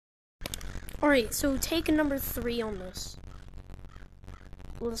Alright, so take number 3 on this.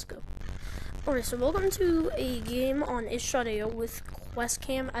 Let's go. Alright, so welcome to a game on itch.io with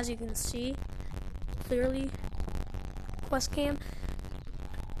QuestCam, as you can see clearly. QuestCam.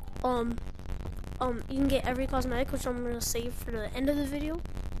 You can get every cosmetic, which I'm gonna save for the end of the video.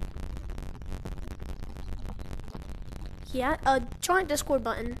 Yeah, a giant Discord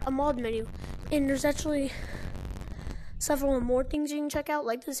button, a mod menu, and there's actually several more things you can check out,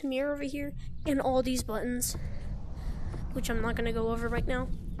 like this mirror over here, and all these buttons, which I'm not gonna go over right now.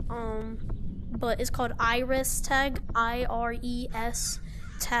 But it's called Iris Tag, IRES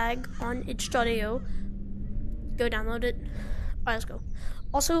Tag on itch.io. Go download it. Alright, let's go.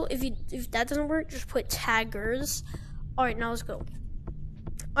 Also, if that doesn't work, just put taggers. Alright, now let's go.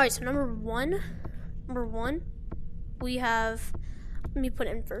 Alright, so number one, we have, let me put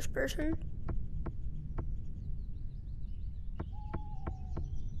it in first person.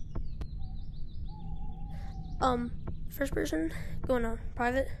 First person, going to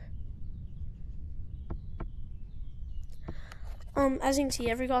private. As you can see,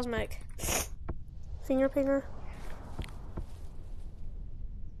 every cosmetic. Finger picker.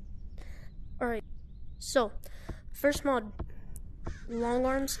 Alright, so, first mod, long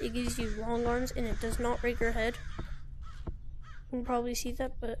arms. It gives you long arms and it does not break your head. You can probably see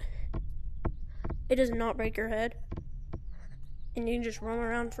that, but it does not break your head. And you can just roam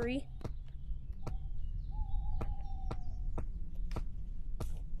around free.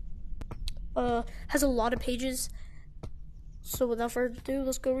 Has a lot of pages. So without further ado,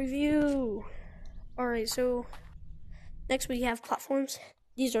 let's go review. Alright, so next we have platforms.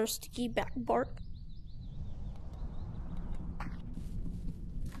 These are sticky back bark.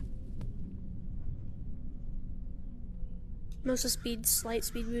 Most of speed, slight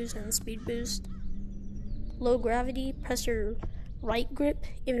speed boost, and speed boost. Low gravity, press your right grip.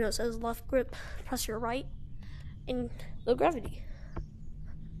 Even though it says left grip, press your right. And low gravity.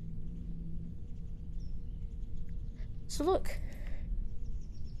 So look.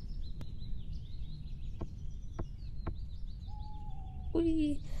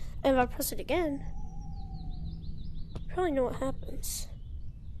 And if I press it again, you probably know what happens.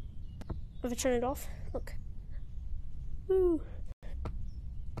 If I turn it off, look. Woo.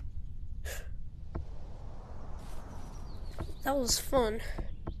 That was fun.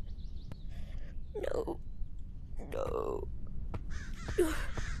 No.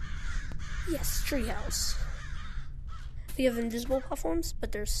 Yes, treehouse. We have invisible platforms,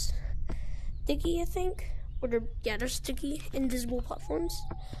 but there's sticky, I think. Or they're sticky, invisible platforms.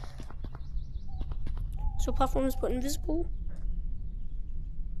 So platforms but invisible.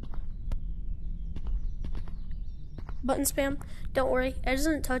 Button spam. Don't worry, it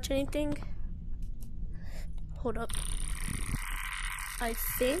doesn't touch anything. Hold up. I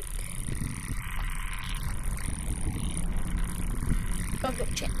think. I'll go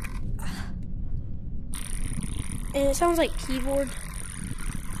check. And it sounds like keyboard.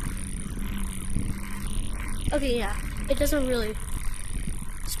 Okay, yeah. It doesn't really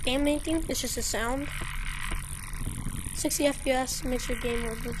spam anything. It's just a sound. 60 FPS makes your game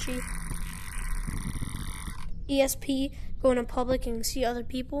more glitchy. ESP, go into public and see other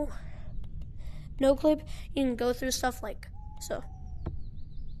people. No clip, you can go through stuff like so.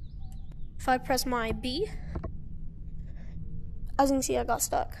 If I press my B, as you can see, I got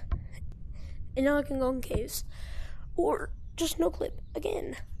stuck. And now I can go in caves. Or just no clip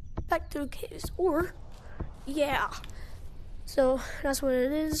again. Back to the caves. Or yeah. So that's what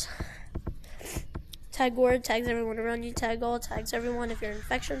it is. Tag word tags everyone around you. Tag all tags everyone if you're in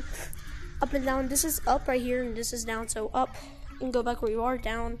infection. Up and down. This is up right here and this is down. So up and go back where you are.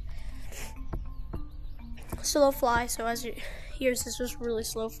 Down. Slow fly. So as you hear, this is really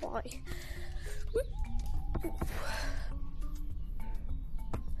slow fly.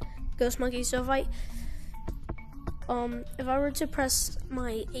 Ghost monkey. So if I were to press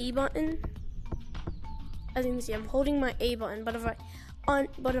my A button, as you can see, I'm holding my A button, but if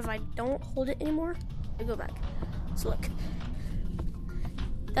I don't hold it anymore, I go back. So look,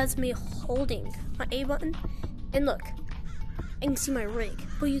 that's me holding my A button, and look, I can see my rig,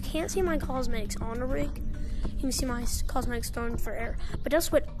 but you can't see my cosmetics on the rig. You can see my cosmetics thrown for air, but that's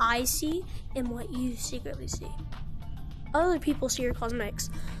what I see and what you secretly see. Other people see your cosmetics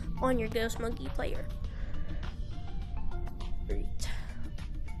on your Ghost Monkey player. Great.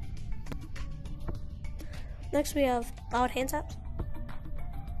 Next we have loud hand taps.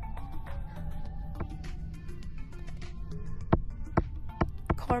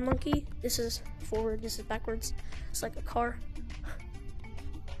 Car monkey. This is forward, this is backwards. It's like a car.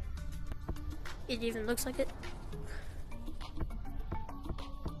 It even looks like it.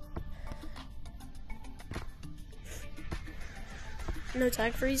 no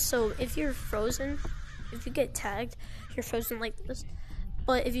tag freeze. So if you're frozen, if you get tagged, you're frozen like this.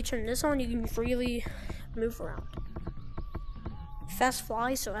 But if you turn this on, you can freely move around. Fast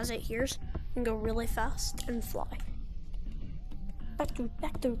fly, so as it hears, you can go really fast and fly. Back through,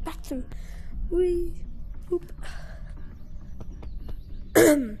 back through, back through. Wee, whoop.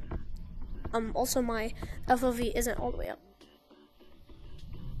 Also my FOV isn't all the way up.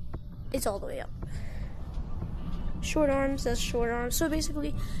 It's all the way up. Short arms, that's short arms. So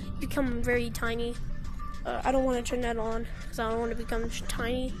basically, become very tiny. I don't want to turn that on because I don't want to become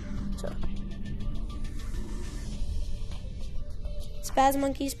tiny. So, spaz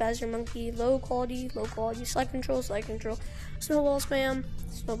monkey, spaz your monkey. Low quality, low quality. Slide control, slide control. Snowball spam,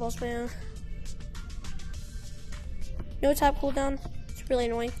 snowball spam. No tap cooldown. It's really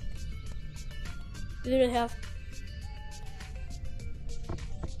annoying. You literally have.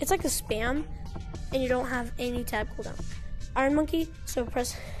 It's like a spam, and you don't have any tab cooldown. Iron Monkey, so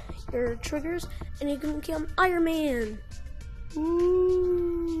press your triggers, and you can become Iron Man.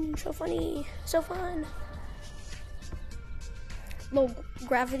 Ooh, so funny, so fun. Low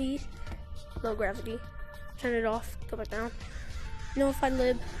gravity, turn it off, go back down. Notified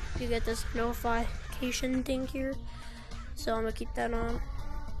lib, you get this notification thing here, so I'm gonna keep that on.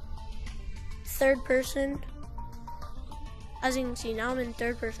 Third person, as you can see, now I'm in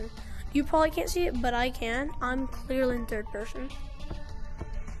third person. You probably can't see it, but I can. I'm clearly in third person.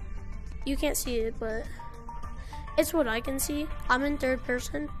 You can't see it, but it's what I can see. I'm in third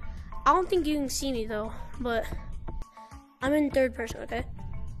person. I don't think you can see me though, but I'm in third person, okay?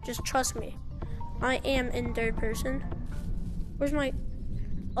 Just trust me. I am in third person. Where's my,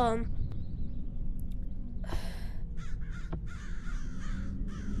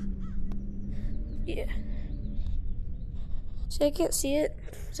 yeah. See, I can't see it,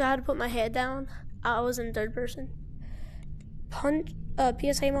 so I had to put my head down. I was in third person. Punch,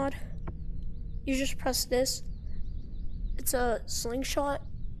 PSA mod. You just press this. It's a slingshot.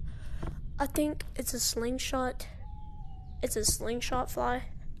 I think it's a slingshot. It's a slingshot fly.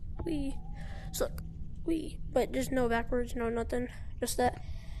 Wee. So look, wee. But there's no backwards, no nothing. Just that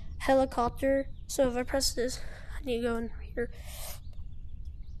helicopter. So if I press this, I need to go in here.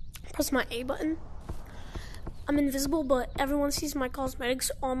 Press my A button. I'm invisible, but everyone sees my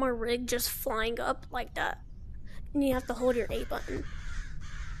cosmetics on my rig just flying up like that. And you have to hold your A button.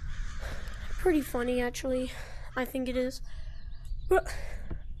 Pretty funny, actually. I think it is.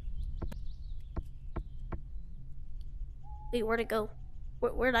 Wait, where'd it go?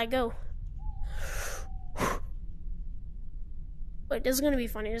 Where'd I go? Wait, this is gonna be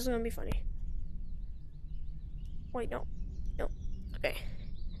funny. This is gonna be funny. Wait, no. No. Okay.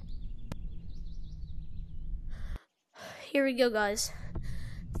 Here we go, guys.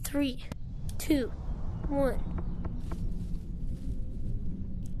 3, 2, 1.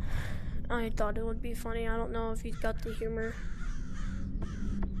 I thought it would be funny. I don't know if you got the humor.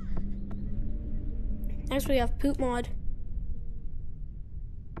 Next we have poop mod.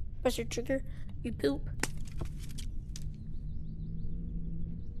 Press your trigger, you poop.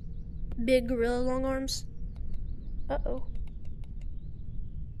 Big gorilla long arms. Uh-oh.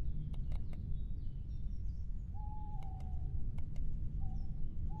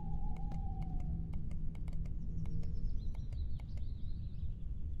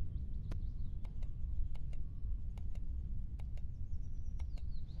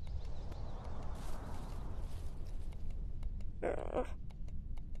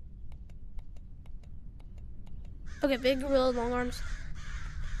 Okay, big gorilla long arms.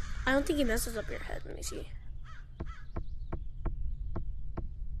 I don't think he messes up your head. Let me see.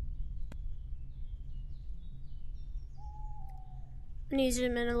 I need to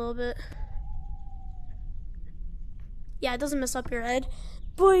zoom in a little bit. Yeah, it doesn't mess up your head,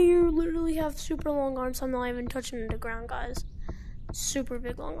 but you literally have super long arms. I'm not even touching the ground, guys. Super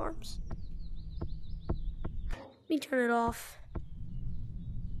big long arms. Let me turn it off.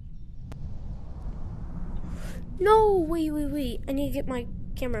 No, wait. I need to get my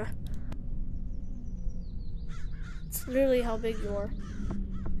camera. It's literally how big you are.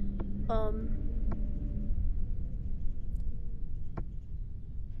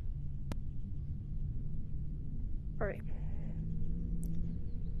 Alright.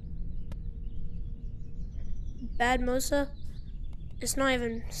 Bad Mosa. It's not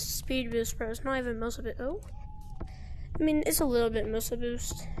even speed boost, bro. It's not even Mosa bit. Oh. I mean, it's a little bit Mosa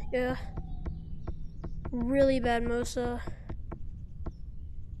boost. Yeah. Really bad Mosa.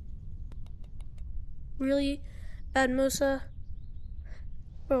 Really bad Mosa.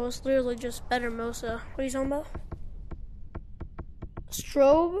 Bro, it's literally just better Mosa. What are you talking about?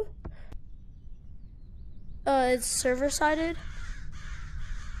 Strobe? It's server-sided.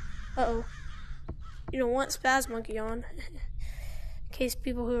 Uh-oh. You don't want Spaz Monkey on. In case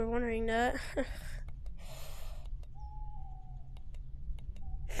people who are wondering that.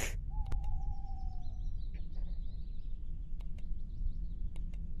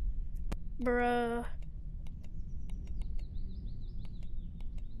 Bruh.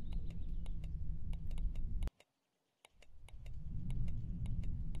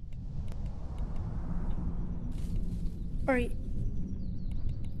 Alright.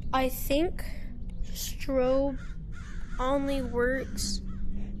 I think strobe only works.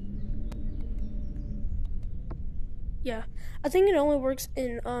 Yeah. I think it only works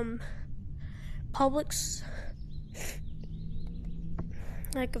in Publix.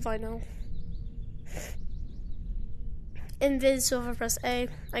 Like if I know. Invis, so if I press A,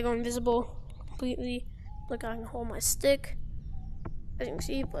 I go invisible completely. Like I can hold my stick, as you can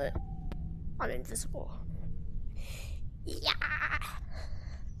see, but I'm invisible. Yeah,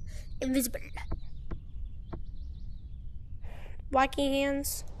 invisible. Wacky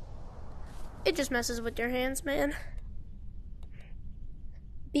hands. It just messes with your hands, man.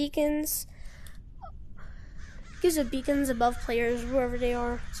 Beacons. Gives a beacons above players, wherever they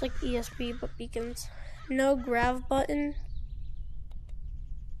are. It's like ESP, but beacons. No grav button.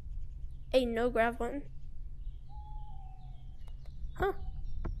 A no grav button. Huh.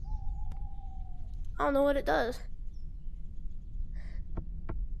 I don't know what it does.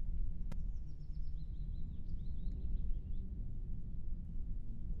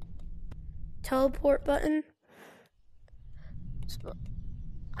 Teleport button. So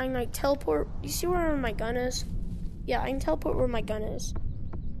I can like teleport. You see where my gun is? Yeah, I can teleport where my gun is.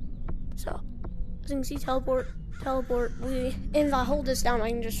 So, as you can see, teleport. And if I hold this down, I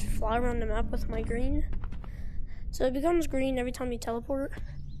can just fly around the map with my green. So it becomes green every time you teleport.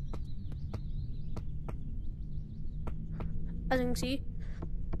 As you can see,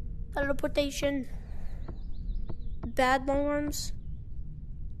 teleportation. Bad long arms.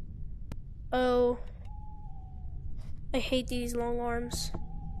 Oh, I hate these long arms.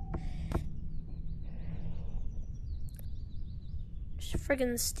 Just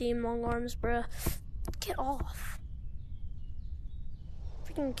friggin' Steam long arms, bruh. Get off.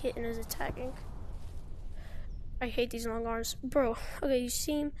 Freaking kitten is attacking. I hate these long arms. Bro, okay, you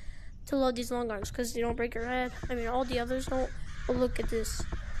seem to love these long arms because they don't break your head. I mean, all the others don't. But look at this.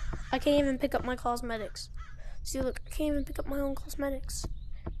 I can't even pick up my cosmetics. See, look, I can't even pick up my own cosmetics.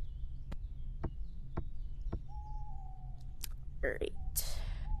 Alright.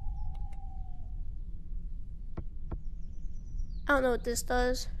 I don't know what this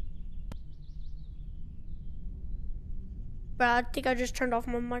does. But I think I just turned off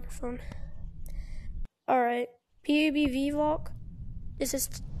my microphone. Alright. PUBG lock. This is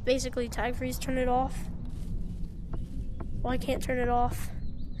basically tag freeze. Turn it off. Well, I can't turn it off.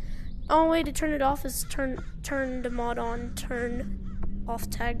 The only way to turn it off is turn the mod on. Turn off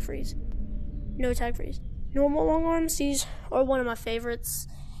tag freeze. No tag freeze. Normal long arms. These are one of my favorites.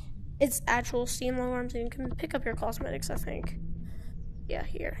 It's actual Steam long arms, and you can pick up your cosmetics, I think. Yeah,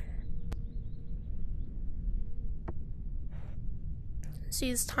 here. See,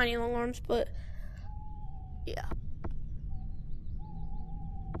 it's tiny long arms, but yeah.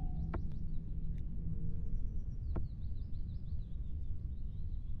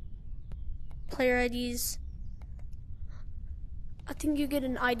 Player IDs. I think you get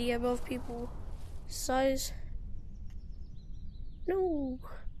an ID above people. Size. No.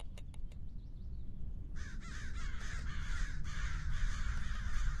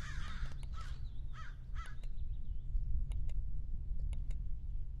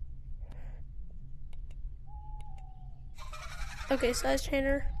 Okay, size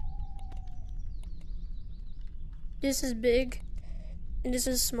trainer. This is big, and this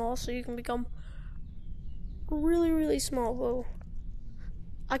is small, so you can become really, really small. Whoa.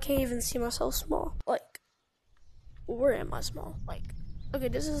 I can't even see myself small. Like, where am I small? Like, okay,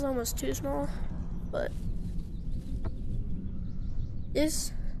 this is almost too small, but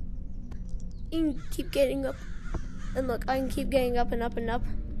this, you can keep getting up. And look, I can keep getting up and up and up.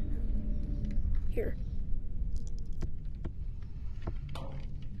 Here.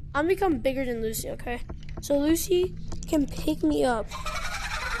 I'm become bigger than Lucy, okay? So Lucy can pick me up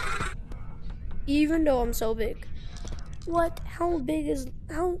even though I'm so big. What? How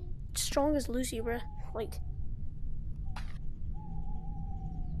strong is Lucy, bruh? Like,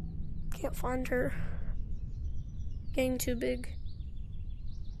 can't find her. Getting too big.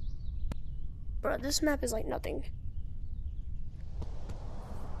 Bruh, this map is like nothing.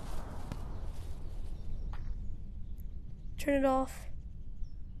 Turn it off.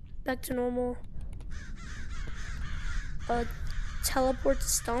 Back to normal. Teleport to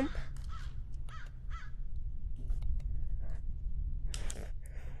stump.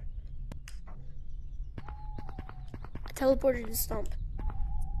 teleported to the stump.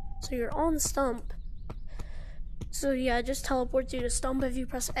 So you're on the stump. So yeah, it just teleports you to stump if you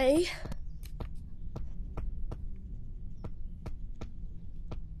press A.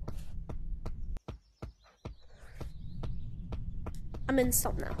 I'm in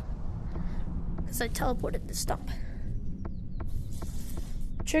stump now. Because I teleported the stump.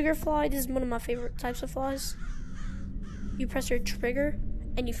 Trigger fly, this is one of my favorite types of flies. You press your trigger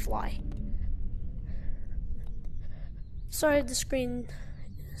and you fly. Sorry, the screen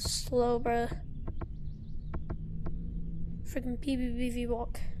is slow, bruh. Freaking PBBV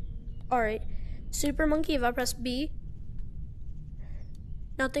walk. Alright. Super monkey, if I press B,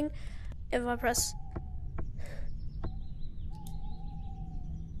 nothing. If I press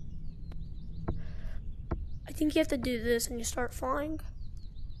I think you have to do this and you start flying.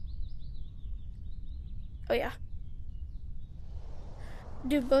 Oh yeah.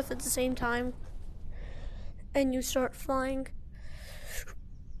 Do both at the same time and you start flying.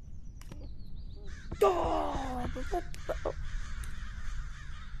 Oh.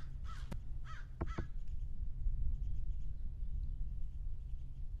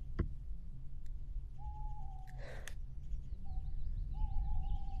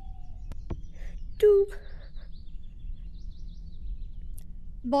 Doop.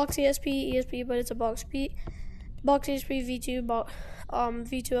 Box ESP, but it's a box P. Box ESP V2,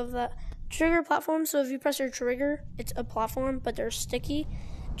 V2 of that. Trigger platform, so if you press your trigger, it's a platform, but they're sticky.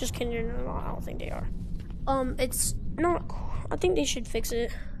 Just kidding, no, I don't think they are. It's not, I think they should fix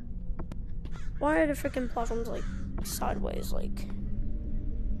it. Why are the freaking platforms, like, sideways, like?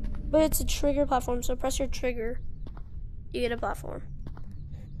 But it's a trigger platform, so press your trigger, you get a platform.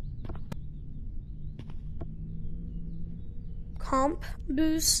 Comp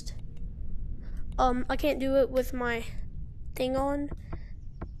boost. I can't do it with my thing on.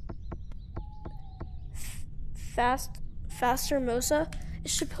 Faster Mosa.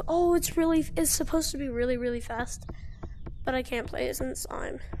 It's supposed to be really fast, but I can't play it since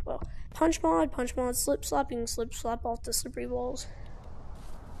punch mod, slip slap off the slippery walls.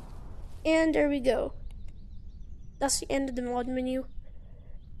 And there we go. That's the end of the mod menu.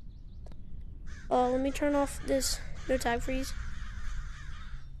 Let me turn off this no tag freeze.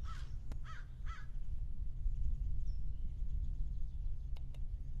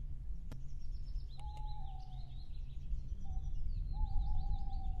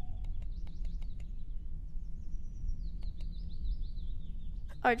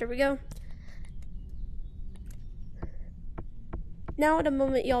 Alright, there we go. Now at a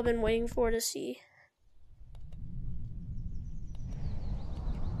moment y'all been waiting for to see.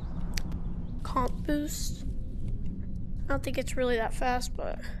 Comp boost. I don't think it's really that fast,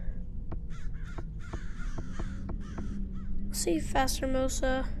 but let's see, faster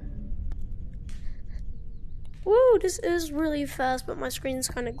Mosa. Woo, this is really fast, but my screen's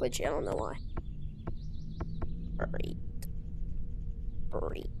kind of glitchy. I don't know why. Alright.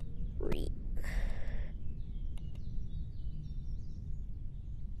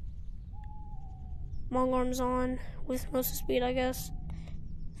 Long arms on with most of speed, I guess.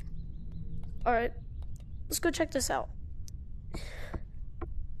 Alright, let's go check this out.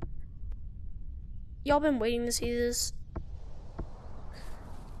 Y'all been waiting to see this,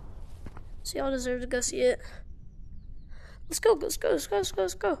 so y'all deserve to go see it. Let's go.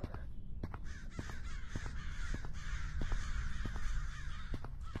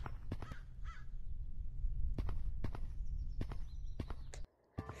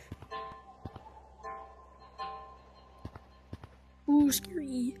 Ooh,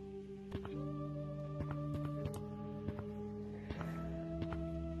 scary.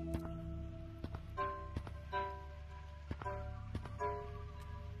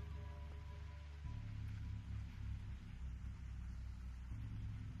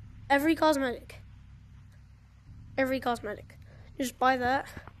 Every cosmetic. Just buy that.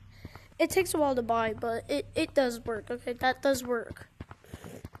 It takes a while to buy, but it does work, okay? That does work.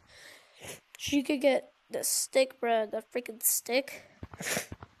 You could get the stick, bruh, the freaking stick.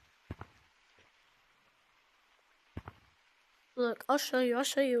 Look, I'll show you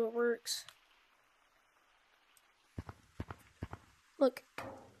it works. Look.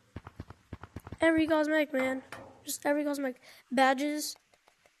 Every cosmetic, man. Just every cosmetic. Badges.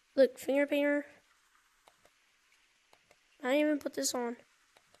 Look, finger painter. I didn't even put this on.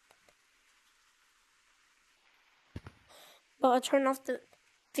 But I turned off the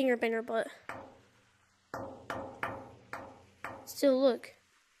finger painter, but still, look.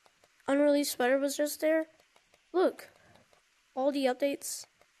 Unreleased sweater was just there. Look. All the updates.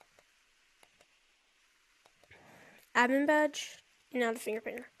 Admin badge. And now the finger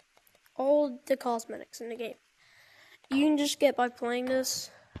painter. All the cosmetics in the game. you can just get by playing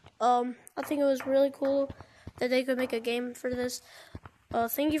this. I think it was really cool that they could make a game for this.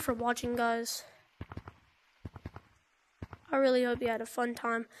 Thank you for watching, guys. I really hope you had a fun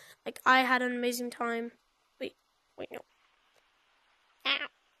time. Like, I had an amazing time. Wait, no. Ow.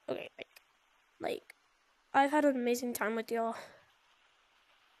 Okay, like, I've had an amazing time with y'all.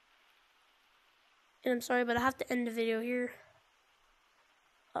 And I'm sorry, but I have to end the video here.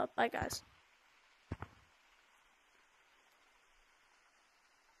 Bye, guys.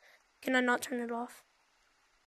 Can I not turn it off?